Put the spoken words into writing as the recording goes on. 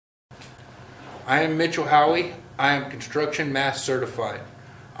I am Mitchell Howey. I am construction math certified.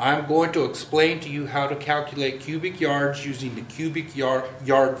 I'm going to explain to you how to calculate cubic yards using the cubic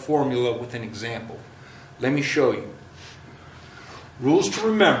yard formula with an example. Let me show you. Rules to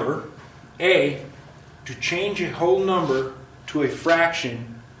remember. A, to change a whole number to a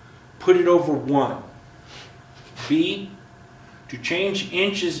fraction, put it over 1. B, to change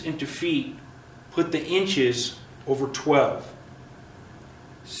inches into feet, put the inches over 12.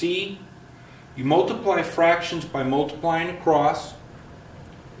 C, you multiply fractions by multiplying across.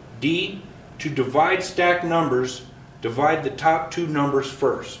 D, to divide stacked numbers, divide the top two numbers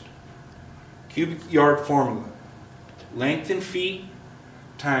first. Cubic yard formula. Length in feet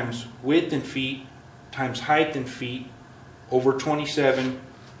times width in feet times height in feet over 27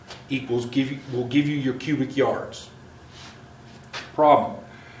 equals will give you your cubic yards. Problem.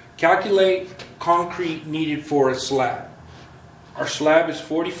 Calculate concrete needed for a slab. Our slab is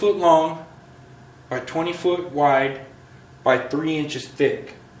 40 foot long by 20 foot wide by 3 inches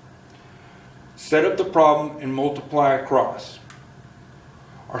thick. Set up the problem and multiply across.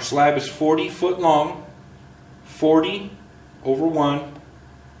 Our slab is 40 foot long, 40 over 1,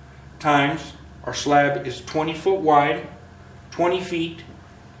 times our slab is 20 foot wide, 20 feet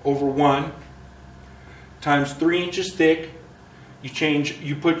over 1, times 3 inches thick.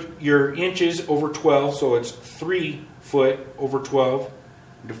 You put your inches over 12, so it's 3 foot over 12.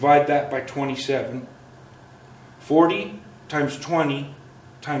 Divide that by 27. 40 times 20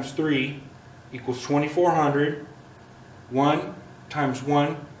 times 3 equals 2,400. 1 times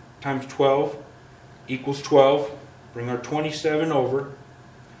 1 times 12 equals 12. Bring our 27 over.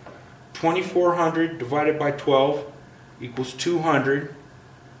 2,400 divided by 12 equals 200.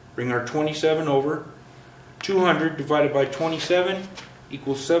 Bring our 27 over. 200 divided by 27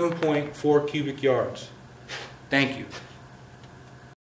 equals 7.4 cubic yards. Thank you.